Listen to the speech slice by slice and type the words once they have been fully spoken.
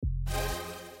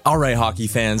All right, hockey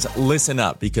fans, listen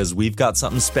up because we've got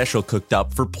something special cooked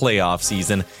up for playoff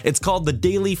season. It's called the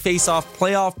Daily Face-Off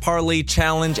Playoff Parlay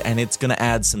Challenge, and it's going to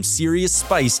add some serious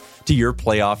spice to your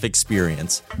playoff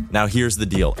experience. Now, here's the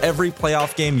deal. Every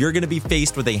playoff game, you're going to be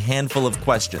faced with a handful of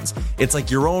questions. It's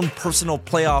like your own personal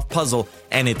playoff puzzle,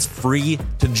 and it's free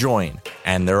to join.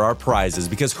 And there are prizes,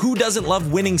 because who doesn't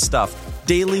love winning stuff?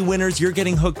 Daily winners, you're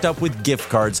getting hooked up with gift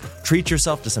cards. Treat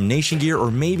yourself to some Nation gear or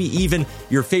maybe even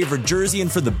your favorite jersey.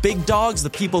 And for the big dogs, the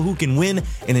people who can win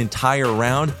an entire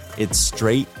round, it's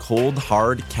straight, cold,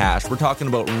 hard cash. We're talking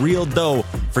about real dough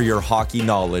for your hockey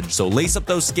knowledge. So lace up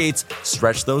those skates,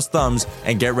 stretch those thumbs,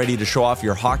 and get ready to show off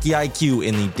your hockey IQ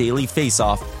in the Daily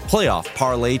Face-Off Playoff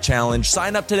Parlay Challenge.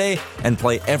 Sign up today and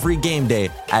play every game day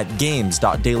at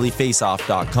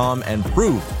games.dailyfaceoff.com and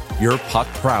prove your puck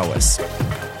prowess.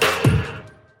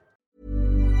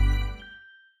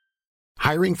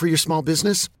 Hiring for your small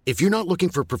business? If you're not looking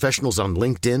for professionals on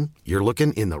LinkedIn, you're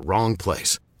looking in the wrong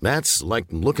place. That's like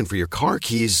looking for your car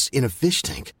keys in a fish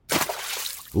tank.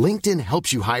 LinkedIn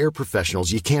helps you hire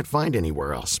professionals you can't find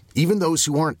anywhere else, even those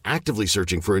who aren't actively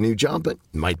searching for a new job but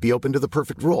might be open to the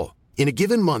perfect role. In a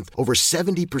given month, over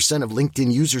 70% of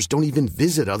LinkedIn users don't even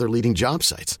visit other leading job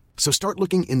sites. So start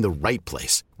looking in the right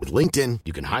place. With LinkedIn,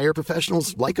 you can hire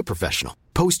professionals like a professional.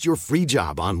 Post your free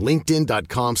job on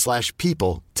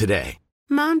linkedin.com/people today.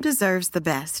 Mom deserves the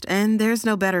best, and there's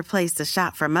no better place to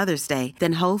shop for Mother's Day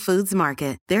than Whole Foods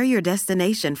Market. They're your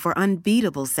destination for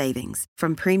unbeatable savings,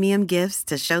 from premium gifts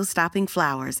to show-stopping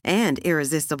flowers and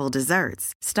irresistible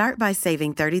desserts. Start by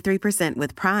saving 33%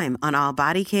 with Prime on all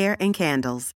body care and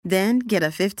candles. Then get a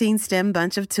 15-stem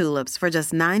bunch of tulips for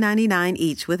just $9.99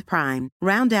 each with Prime.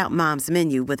 Round out Mom's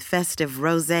menu with festive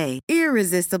rosé,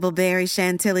 irresistible berry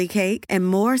chantilly cake, and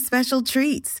more special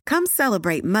treats. Come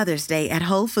celebrate Mother's Day at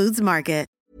Whole Foods Market.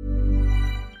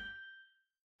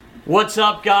 What's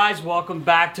up, guys? Welcome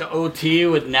back to OT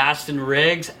with Nastin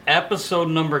Riggs, episode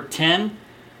number 10.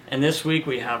 And this week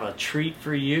we have a treat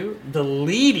for you. The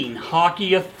leading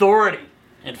hockey authority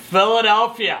in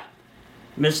Philadelphia,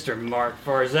 Mr. Mark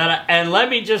Farzetta. And let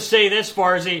me just say this,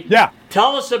 Farzy. Yeah.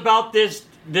 Tell us about this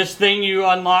thing you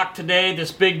unlocked today,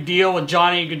 this big deal with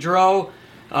Johnny Gaudreau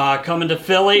coming to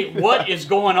Philly. What is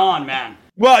going on, man?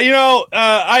 Well, you know,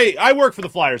 I work for the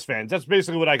Flyers fans. That's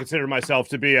basically what I consider myself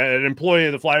to be, an employee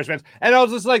of the Flyers fans. And I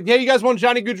was just like, hey, you guys want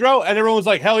Johnny Gaudreau? And everyone was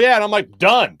like, hell yeah. And I'm like,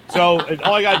 done. So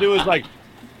all I got to do is like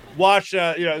watch,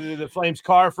 the Flames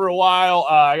car for a while.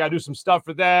 I got to do some stuff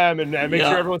for them and make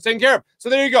sure everyone's taken care of. So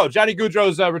there you go. Johnny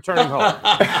Gaudreau's returning home.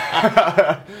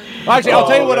 Actually, I'll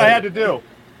tell you what I had to do.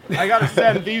 I got to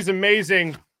send these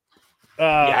amazing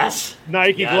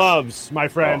Nike gloves, my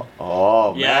friend.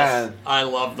 Oh Yes, man. I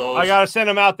love those. I got to send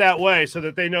them out that way so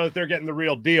that they know that they're getting the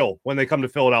real deal when they come to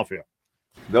Philadelphia.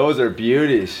 Those are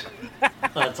beauties.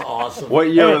 That's awesome. What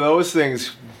year were those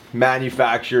things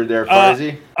manufactured there,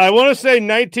 Farzy? I want to say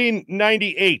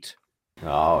 1998.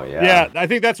 Oh, yeah. Yeah, I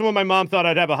think that's when my mom thought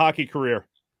I'd have a hockey career.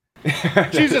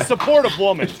 She's a supportive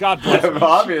woman. God bless her.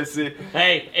 Obviously.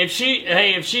 Hey, if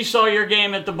she saw your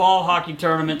game at the ball hockey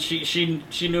tournament, she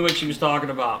knew what she was talking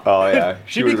about. Oh, yeah.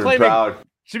 She would have been proud.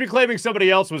 She'd be claiming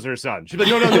somebody else was her son. She'd be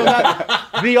like, no,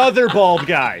 not the other bald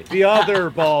guy. The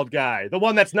other bald guy. The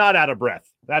one that's not out of breath.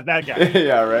 That guy.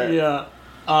 Yeah, right. Yeah.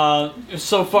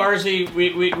 So Farzy,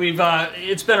 we've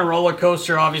it's been a roller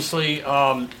coaster, obviously,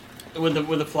 with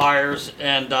the Flyers,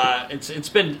 and it's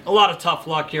been a lot of tough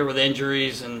luck here with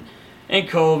injuries and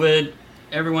COVID.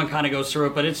 Everyone kind of goes through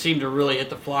it, but it seemed to really hit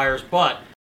the Flyers. But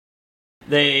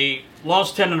they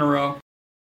lost 10 in a row,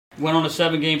 went on a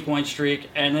 7-game point streak,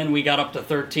 and then we got up to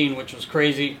 13, which was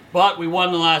crazy. But we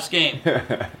won the last game.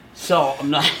 So I'm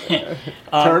not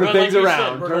turning things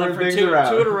around. Turning things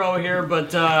around. 2 in a row here,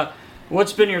 but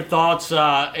what's been your thoughts?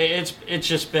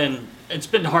 It's been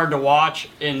hard to watch,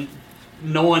 and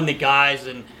knowing the guys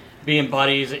and being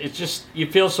buddies, it's just,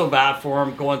 you feel so bad for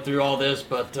them going through all this,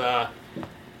 but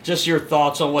just your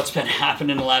thoughts on what's been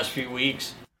happening the last few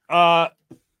weeks.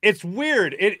 It's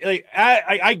weird.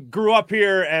 I grew up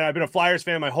here and I've been a Flyers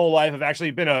fan my whole life. I've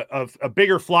actually been a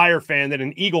bigger Flyer fan than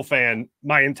an Eagle fan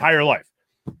my entire life.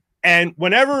 And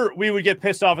whenever we would get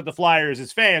pissed off at the Flyers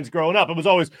as fans growing up, it was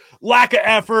always lack of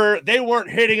effort. They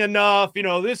weren't hitting enough. You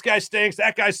know, this guy stinks.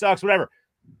 That guy sucks, whatever.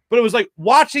 But it was like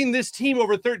watching this team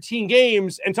over 13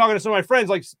 games and talking to some of my friends,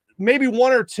 like maybe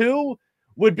 1 or 2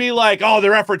 would be like, oh,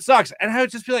 their effort sucks. And I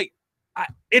would just be like,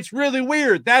 it's really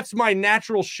weird. That's my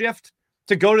natural shift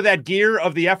to go to that gear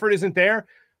of the effort isn't there.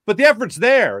 But the effort's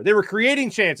there. They were creating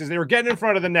chances. They were getting in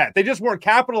front of the net. They just weren't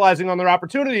capitalizing on their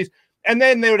opportunities. And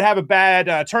then they would have a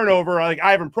bad turnover. Like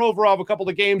Ivan Provorov a couple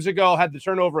of games ago had the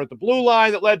turnover at the blue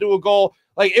line that led to a goal.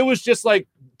 Like it was just like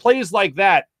plays like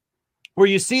that where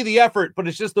you see the effort, but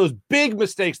it's just those big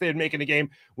mistakes they'd make in the game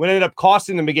when it ended up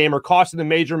costing them the game or costing them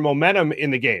major momentum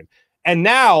in the game. And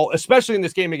now, especially in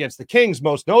this game against the Kings,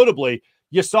 most notably,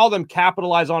 you saw them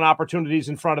capitalize on opportunities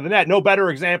in front of the net. No better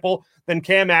example than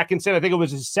Cam Atkinson. I think it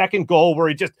was his second goal where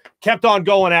he just kept on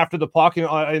going after the puck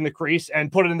in the crease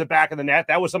and put it in the back of the net.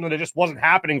 That was something that just wasn't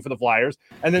happening for the Flyers.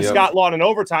 And then Scott Lawn in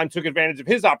overtime took advantage of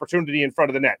his opportunity in front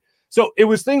of the net. So it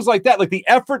was things like that. Like the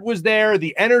effort was there.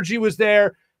 The energy was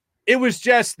there. It was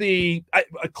just a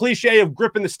cliche of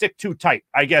gripping the stick too tight,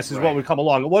 I guess, is what would come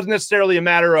along. It wasn't necessarily a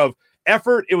matter of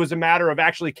effort. It was a matter of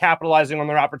actually capitalizing on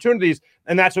their opportunities.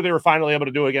 And that's what they were finally able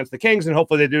to do against the Kings. And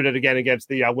hopefully they do it again against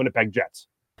the Winnipeg Jets.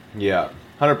 Yeah,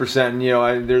 100%. You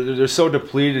know, they're so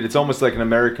depleted. It's almost like an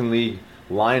American League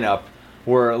lineup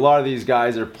where a lot of these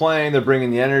guys are playing, they're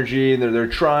bringing the energy, and they're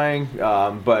trying.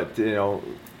 But, you know,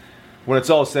 when it's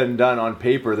all said and done on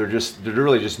paper, they're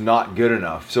really just not good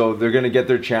enough. So they're going to get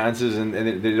their chances, and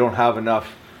they don't have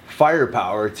enough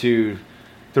firepower to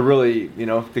really, you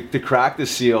know, to crack the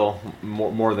seal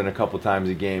more than a couple times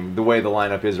a game. The way the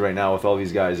lineup is right now with all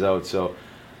these guys out, so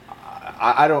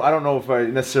I don't know if I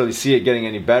necessarily see it getting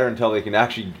any better until they can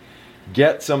actually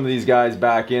get some of these guys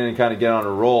back in and kind of get on a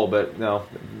roll. But no,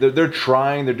 they're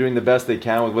trying, they're doing the best they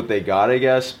can with what they got, I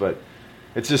guess. But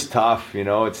it's just tough, you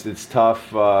know. It's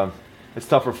tough. It's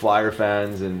tough for Flyer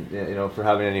fans, and you know, for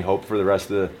having any hope for the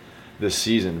rest of this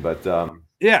season. But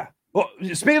yeah. Well,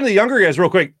 speaking of the younger guys, real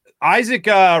quick, Isaac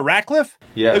Ratcliffe.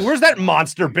 Yes. Like, where's that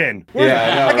monster been?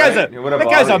 That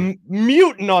guy's a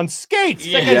mutant on skates.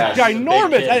 That guy's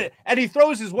ginormous, and he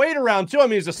throws his weight around too. I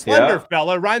mean, he's a slender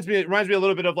fella. Reminds me a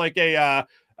little bit of like a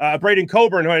Braden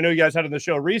Coburn, who I know you guys had on the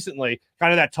show recently.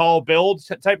 Kind of that tall build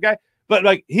type guy. But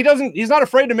like he's not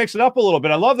afraid to mix it up a little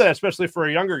bit. I love that, especially for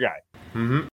a younger guy.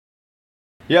 Mm-hmm.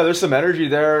 Yeah, there's some energy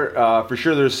there for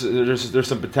sure. There's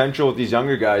some potential with these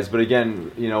younger guys, but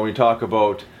again, you know, when we talk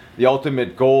about the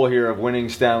ultimate goal here of winning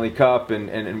Stanley Cup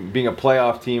and being a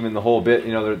playoff team and the whole bit,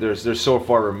 you know, they're so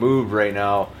far removed right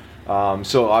now.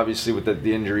 So obviously with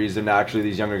the injuries, then naturally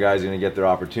these younger guys are going to get their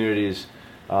opportunities.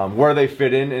 Where they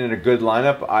fit in a good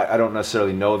lineup, I don't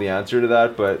necessarily know the answer to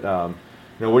that, but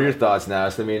you know, what are your thoughts,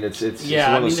 Nast? I mean, it's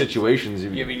one of those situations.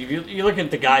 You look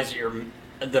at the guys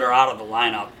that are out of the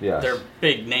lineup. Yes. They're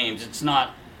big names. It's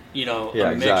not, you know,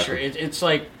 a mixture. Exactly. It's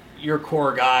like your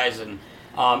core guys, and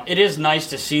it is nice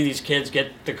to see these kids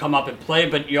get to come up and play,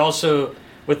 but you also,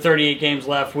 with 38 games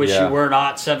left, wish you were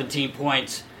not 17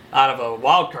 points out of a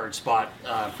wild card spot,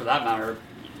 for that matter,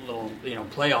 little, you know,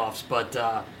 playoffs. But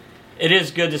it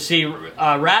is good to see.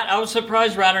 I was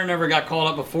surprised Ratter never got called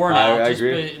up before now. I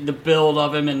agree. The build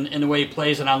of him and the way he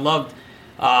plays, and I loved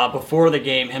before the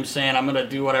game him saying, "I'm going to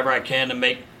do whatever I can to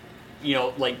make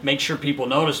sure people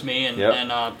notice me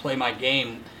and play my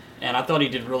game." And I thought he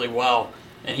did really well.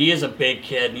 And he is a big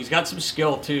kid, and he's got some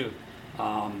skill too.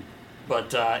 I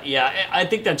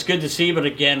think that's good to see. But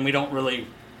again, we don't really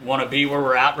want to be where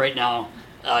we're at right now.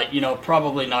 You know,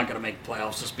 probably not going to make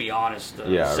playoffs. Let's be honest.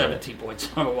 17 points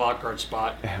on a wild card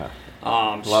spot. Yeah. A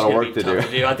lot of work to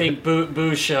do. I think Brian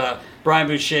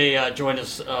Boucher joined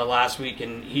us last week,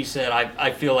 and he said,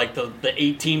 I feel like the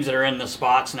 8 teams that are in the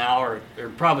spots now are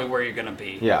probably where you're going to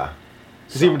be. Yeah.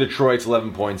 Because even Detroit's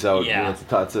 11 points out. Yeah. You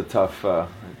know, it's a tough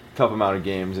amount of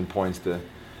games and points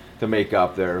to make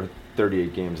up their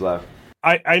 38 games left.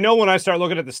 I know when I start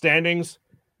looking at the standings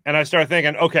and I start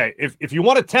thinking, okay, if you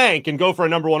want to tank and go for a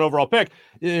number 1 overall pick,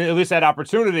 at least that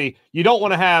opportunity, you don't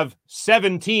want to have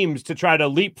 7 teams to try to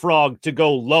leapfrog to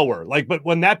go lower. Like, but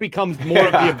when that becomes more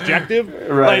of the objective,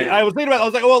 right? Like, I was thinking about, I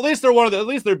was like, well, at least they're one of the, at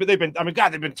least they've been. I mean,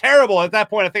 God, they've been terrible at that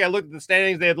point. I think I looked at the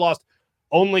standings; they had lost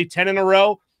only 10 in a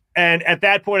row. And at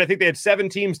that point, I think they had 7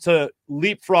 teams to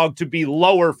leapfrog to be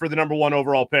lower for the number 1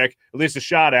 overall pick, at least a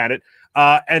shot at it.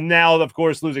 And now, of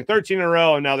course, losing 13 in a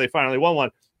row, and now they finally won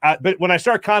one. But when I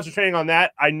start concentrating on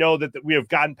that, I know that we have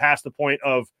gotten past the point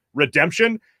of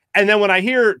redemption. And then when I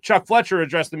hear Chuck Fletcher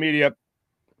address the media,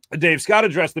 Dave Scott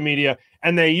address the media,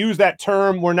 and they use that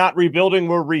term, we're not rebuilding,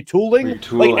 we're retooling.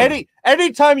 Like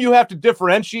anytime you have to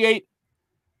differentiate,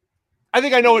 I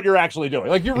think I know what you're actually doing.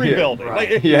 Like, you're rebuilding.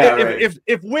 Yeah, right. Like,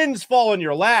 if wins fall in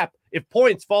your lap, if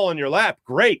points fall in your lap,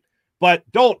 great. But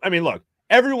look,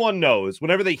 everyone knows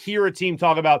whenever they hear a team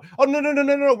talk about, oh, no,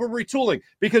 we're retooling,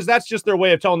 because that's just their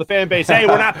way of telling the fan base, hey,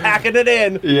 we're not packing it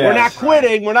in. Yes, we're not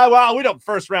quitting. We're not, we don't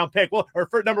first round pick. Or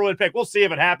number 1 pick. We'll see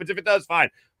if it happens. If it does, fine.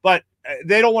 But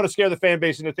they don't want to scare the fan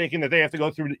base into thinking that they have to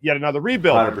go through yet another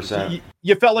rebuild. 100%.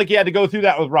 You felt like you had to go through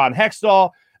that with Ron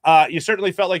Hextall. You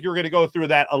certainly felt like you were going to go through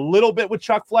that a little bit with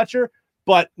Chuck Fletcher,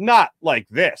 but not like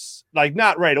this, like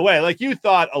not right away. Like you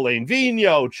thought Alain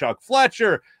Vigneault, Chuck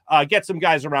Fletcher, get some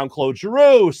guys around Claude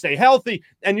Giroux, stay healthy,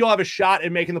 and you'll have a shot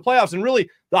at making the playoffs. And really,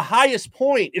 the highest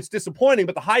point, it's disappointing,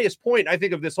 but the highest point, I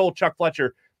think, of this whole Chuck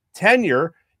Fletcher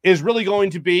tenure is really going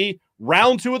to be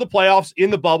round 2 of the playoffs in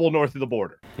the bubble north of the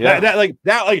border. Yeah.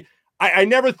 I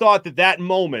never thought that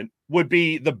moment would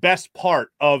be the best part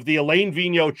of the Alain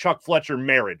Vigneault Chuck Fletcher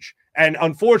marriage. And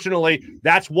unfortunately,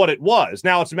 that's what it was.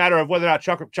 Now it's a matter of whether or not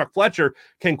Chuck Fletcher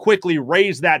can quickly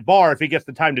raise that bar if he gets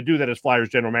the time to do that as Flyers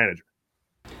general manager.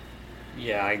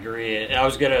 Yeah, I agree. And I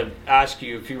was going to ask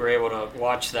you if you were able to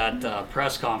watch that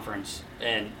press conference.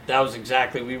 And that was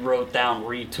exactly, we wrote down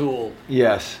retool.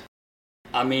 Yes.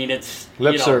 I mean, it's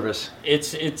lip service.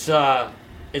 It's going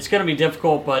to be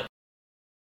difficult, but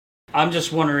I'm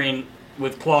just wondering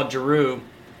with Claude Giroux,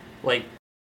 like,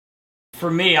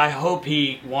 for me, I hope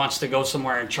he wants to go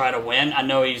somewhere and try to win. I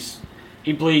know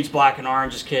he bleeds black and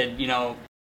orange. This kid, he's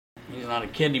not a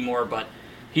kid anymore, but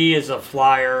he is a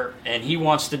Flyer, and he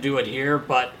wants to do it here,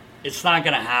 but it's not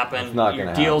going to happen. It's not going to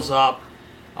happen. Your deal's up.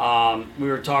 We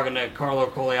were talking to Carlo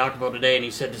Colaiacovo today, and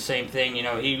he said the same thing.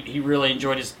 He really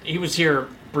enjoyed he was here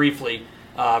briefly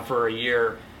for a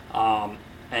year,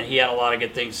 and he had a lot of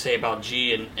good things to say about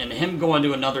G, and him going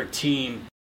to another team.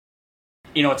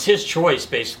 It's his choice,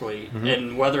 basically,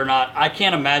 and whether or not, I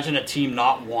can't imagine a team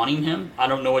not wanting him. I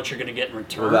don't know what you're going to get in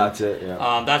return. Well, that's it,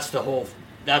 yeah. That's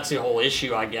the whole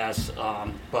issue, I guess.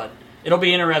 But it'll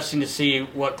be interesting to see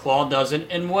what Claude does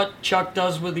and what Chuck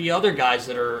does with the other guys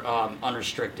that are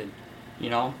unrestricted,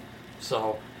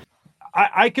 So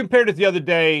I compared it the other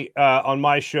day on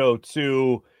my show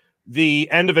to the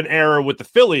end of an era with the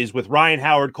Phillies, with Ryan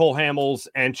Howard, Cole Hamels,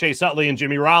 and Chase Utley and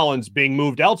Jimmy Rollins being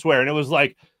moved elsewhere. And it was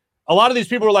like, a lot of these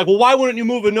people were like, well, why wouldn't you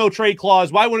move a no trade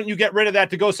clause? Why wouldn't you get rid of that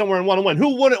to go somewhere and want to win?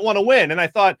 Who wouldn't want to win? And I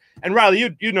thought, and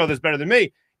Riley, you know this better than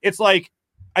me. It's like,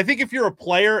 I think if you're a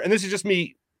player, and this is just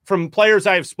me from players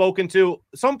I have spoken to,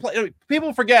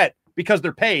 people forget because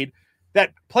they're paid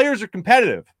that players are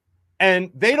competitive and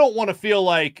they don't want to feel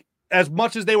like, as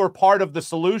much as they were part of the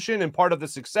solution and part of the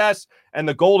success and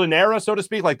the golden era, so to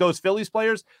speak, like those Phillies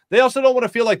players, they also don't want to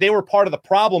feel like they were part of the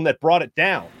problem that brought it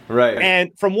down. Right.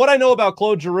 And from what I know about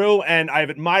Claude Giroux, and I've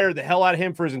admired the hell out of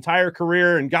him for his entire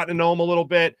career and gotten to know him a little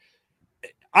bit,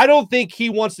 I don't think he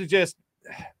wants to just,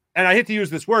 and I hate to use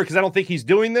this word because I don't think he's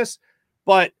doing this,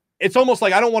 but it's almost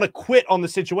like I don't want to quit on the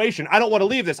situation. I don't want to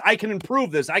leave this. I can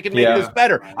improve this. I can make this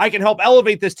better. I can help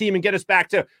elevate this team and get us back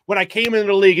to when I came into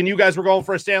the league and you guys were going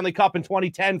for a Stanley Cup in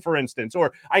 2010, for instance,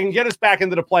 or I can get us back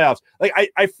into the playoffs. Like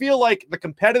I feel like the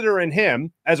competitor in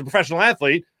him as a professional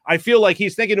athlete, I feel like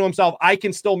he's thinking to himself, I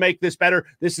can still make this better.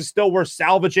 This is still worth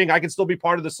salvaging. I can still be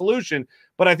part of the solution.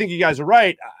 But I think you guys are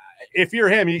right. If you're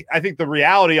him, I think the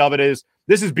reality of it is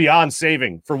this is beyond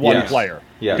saving for one player.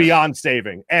 Yes. Beyond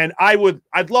saving. And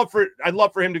I'd love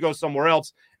for him to go somewhere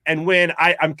else and win.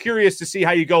 I'm curious to see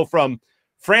how you go from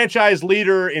franchise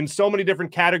leader in so many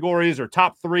different categories, or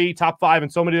top 3, top 5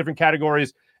 in so many different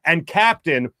categories, and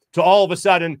captain to all of a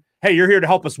sudden, hey, you're here to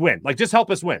help us win. Like, just help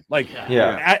us win. Like,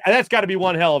 that's got to be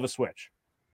one hell of a switch.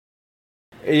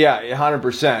 Yeah,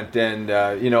 100%.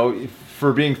 And,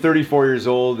 for being 34 years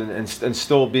old and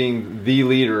still being the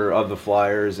leader of the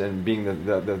Flyers and being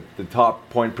the top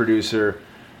point producer,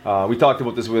 we talked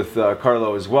about this with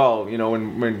Carlo as well.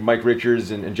 When Mike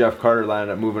Richards and Jeff Carter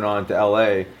landed up moving on to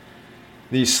LA,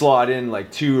 these slot in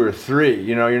like 2 or 3.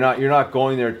 You're not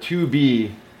going there to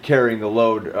be carrying the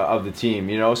load of the team.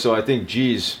 So I think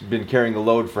G's been carrying the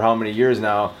load for how many years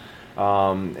now.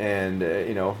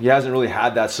 He hasn't really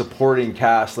had that supporting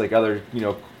cast like other,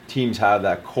 teams have,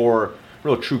 that core,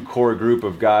 real true core group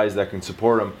of guys that can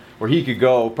support him, where he could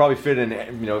go, probably fit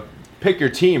in, pick your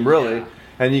team really,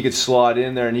 and he could slot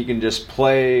in there and he can just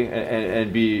play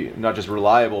and be not just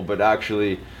reliable, but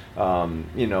actually,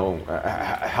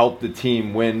 help the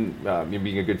team win,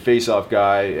 being a good face-off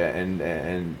guy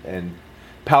and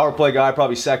power play guy,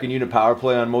 probably second unit power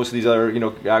play on most of these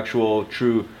other, actual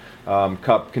true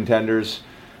cup contenders,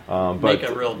 but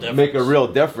make a real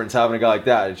difference having a guy like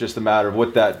that. It's just a matter of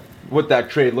what that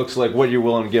trade looks like, what you're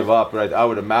willing to give up. But I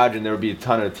would imagine there would be a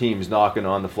ton of teams knocking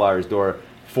on the Flyers' door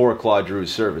for Claude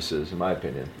Giroux's services, in my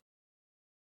opinion.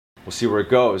 We'll see where it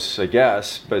goes, I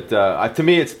guess. But to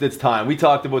me, it's time. We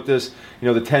talked about this, the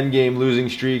 10-game losing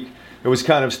streak. It was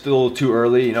kind of still too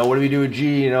early. What do we do with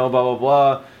G? Blah blah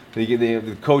blah.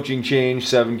 The coaching change,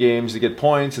 7 games to get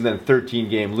points, and then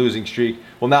 13-game losing streak.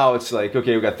 Well, now it's like,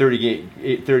 okay, we've got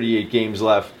 38 games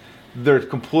left. They're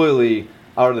completely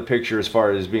out of the picture as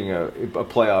far as being a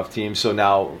playoff team. So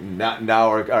now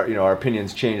our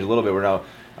opinions change a little bit.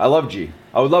 I love G.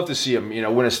 I would love to see him,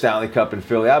 win a Stanley Cup in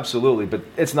Philly, absolutely, but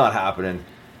it's not happening.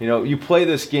 You play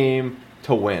this game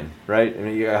to win, right? I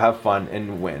mean, you gotta have fun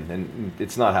and win, and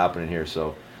it's not happening here.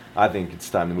 So I think it's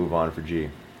time to move on for G.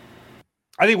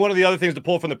 I think one of the other things to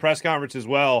pull from the press conference as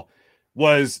well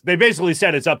was they basically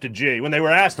said it's up to G. When they were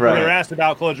asked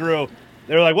about Claude Giroux,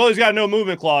 they were like, well, he's got no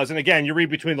movement clause. And again, you read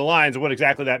between the lines of what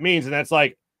exactly that means. And that's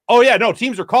like, oh, yeah, no,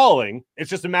 teams are calling. It's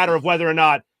just a matter of whether or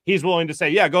not he's willing to say,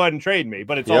 yeah, go ahead and trade me.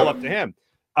 But it's all up to him.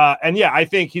 And yeah, I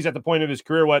think he's at the point of his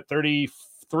career,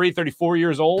 33, 34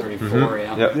 years old? 34,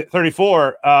 yeah.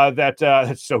 34.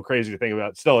 That's so crazy to think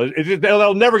about. Still,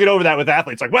 they'll never get over that with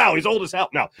athletes. Like, wow, he's old as hell.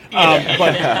 No.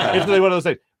 But it's really one of those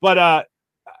things. But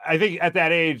I think at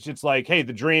that age, it's like, hey,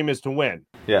 the dream is to win.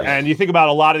 Yeah. And you think about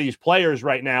a lot of these players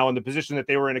right now in the position that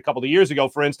they were in a couple of years ago.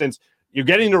 For instance, you're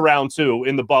getting to round 2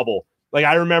 in the bubble. Like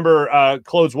I remember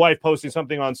Claude's wife posting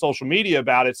something on social media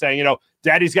about it, saying,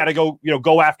 Daddy's got to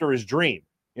go after his dream.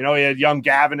 He had young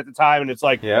Gavin at the time, and it's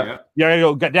like,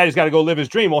 Daddy's got to go live his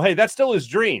dream. Well, hey, that's still his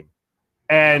dream.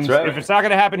 And if it's not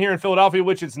going to happen here in Philadelphia,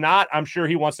 which it's not, I'm sure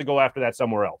he wants to go after that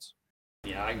somewhere else.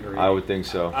 Yeah, I agree. I would think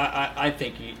so. I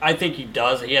think he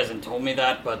does. He hasn't told me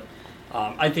that, but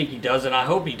I think he does, and I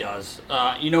hope he does.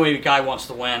 A guy wants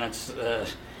to win.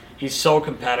 He's so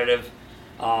competitive.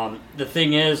 The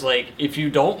thing is, like, if you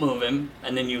don't move him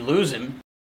and then you lose him,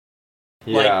 I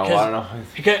don't know.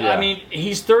 Because I mean,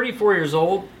 he's 34 years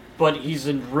old, but he's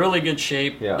in really good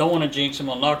shape. Yeah. Don't want to jinx him.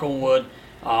 I'll knock on wood.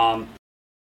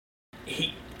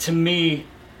 To me,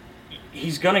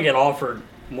 he's going to get offered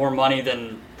more money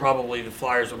than probably the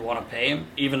Flyers would want to pay him,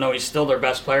 even though he's still their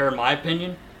best player, in my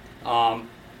opinion.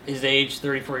 His age,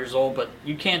 34 years old, but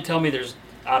you can't tell me there's,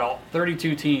 out of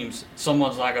 32 teams,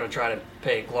 someone's not going to try to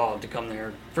pay Claude to come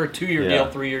there for a 2-year deal,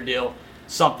 3-year deal,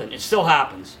 something. It still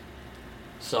happens.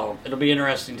 So it'll be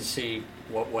interesting to see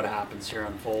what happens here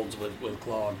unfolds with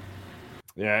Claude.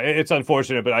 Yeah, it's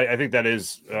unfortunate, but I think that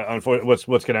is unfortunate. What's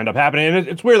going to end up happening, and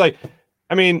it's weird. Like,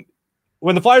 I mean,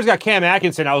 when the Flyers got Cam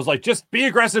Atkinson, I was like, just be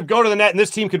aggressive, go to the net, and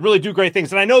this team could really do great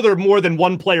things. And I know they're more than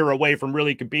one player away from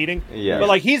really competing. Yeah. But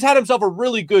like, he's had himself a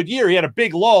really good year. He had a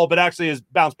big lull, but actually has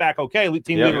bounced back okay.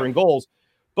 Team leader in goals.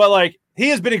 But like, he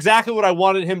has been exactly what I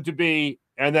wanted him to be.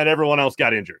 And then everyone else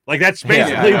got injured. Like, that's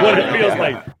basically what it feels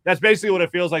like. That's basically what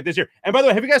it feels like this year. And by the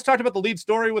way, have you guys talked about the lead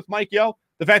story with Mike Yeo?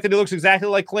 The fact that he looks exactly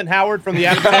like Clint Howard from the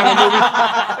Adam Sandler movie?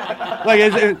 Like,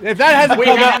 if that hasn't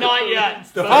come out. Not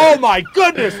yet. Oh, my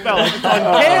goodness, fellas. It's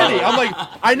uncanny. I'm like,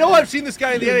 I know I've seen this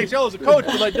guy in the NHL as a coach,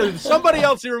 but like, there's somebody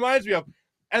else he reminds me of.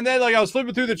 And then, like, I was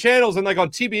flipping through the channels, and, like, on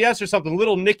TBS or something,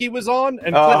 Little Nicky was on,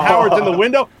 and Clint Howard's in the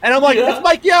window. And I'm like, it's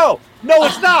Mike Yeo. No,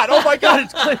 it's not. Oh, my God,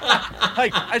 it's Clint.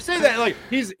 Like, I say that, like,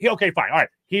 okay, fine. All right.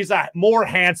 He's a more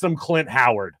handsome Clint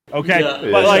Howard, okay?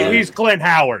 But, like, he's Clint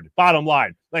Howard, bottom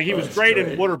line. Like, he was great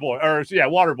in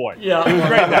Waterboy. Yeah. He was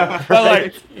great in that. But,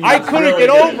 like, I couldn't get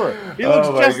over it. He looks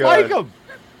just like him.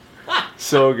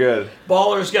 So good.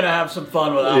 Baller's going to have some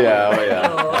fun with that one.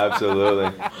 Yeah,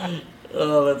 absolutely.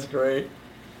 Oh, that's great.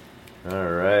 All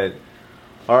right,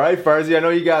 Farzy, I know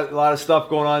you got a lot of stuff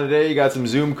going on today. You got some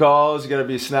Zoom calls. You're going to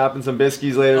be snapping some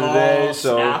biscuits later today.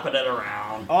 So snapping it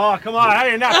around. Oh, come on. How do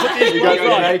you not put these you got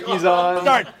your Nikes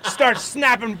on? Start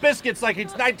snapping biscuits like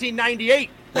it's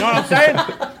 1998. You know what I'm saying?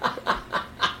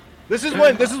 This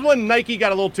is when Nike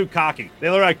got a little too cocky. They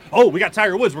were like, oh, we got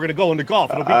Tiger Woods. We're going to go into golf.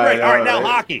 It'll be great. All right, now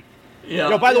hockey.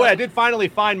 Yeah. By the way, I did finally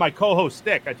find my Coho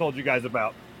stick I told you guys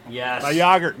about. Yes.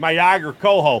 My Yager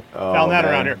Coho. Found that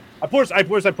around here. Of course, I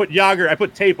put Yager. I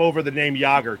put tape over the name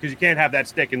Yager because you can't have that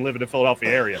stick and live in the Philadelphia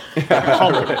area.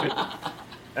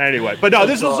 Anyway, but no,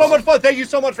 this was so much fun. Thank you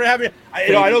so much for having me.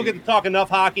 I don't get to talk enough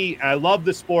hockey. I love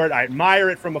the sport. I admire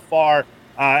it from afar.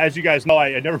 As you guys know,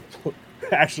 I never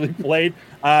actually played.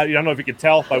 I don't know if you can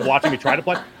tell by watching me try to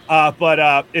play.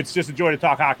 But it's just a joy to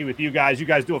talk hockey with you guys. You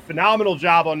guys do a phenomenal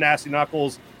job on Nasty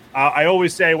Knuckles. I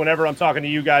always say whenever I'm talking to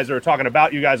you guys or talking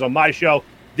about you guys on my show,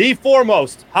 the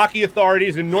foremost hockey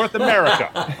authorities in North America,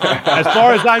 as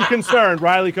far as I'm concerned,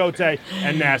 Riley Cote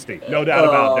and Nasty. No doubt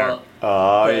about that.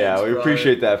 Oh, yeah. We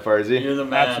appreciate that, Farzy. You're the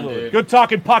man, absolutely. Dude. Good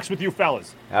talking pucks with you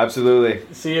fellas. Absolutely.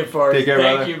 See you, Farzy. Take care,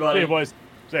 Thank brother. you, buddy. See you, boys.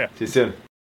 See ya. See you soon.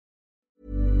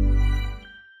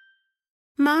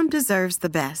 Mom deserves the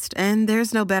best, and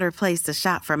there's no better place to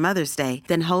shop for Mother's Day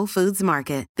than Whole Foods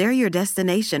Market. They're your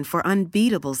destination for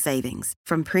unbeatable savings,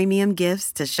 from premium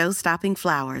gifts to show-stopping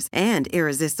flowers and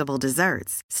irresistible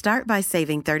desserts. Start by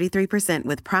saving 33%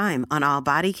 with Prime on all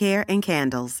body care and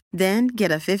candles. Then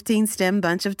get a 15-stem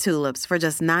bunch of tulips for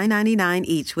just $9.99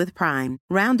 each with Prime.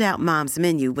 Round out Mom's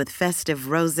menu with festive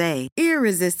rosé,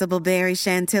 irresistible berry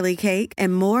chantilly cake,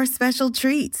 and more special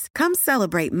treats. Come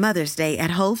celebrate Mother's Day at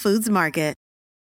Whole Foods Market.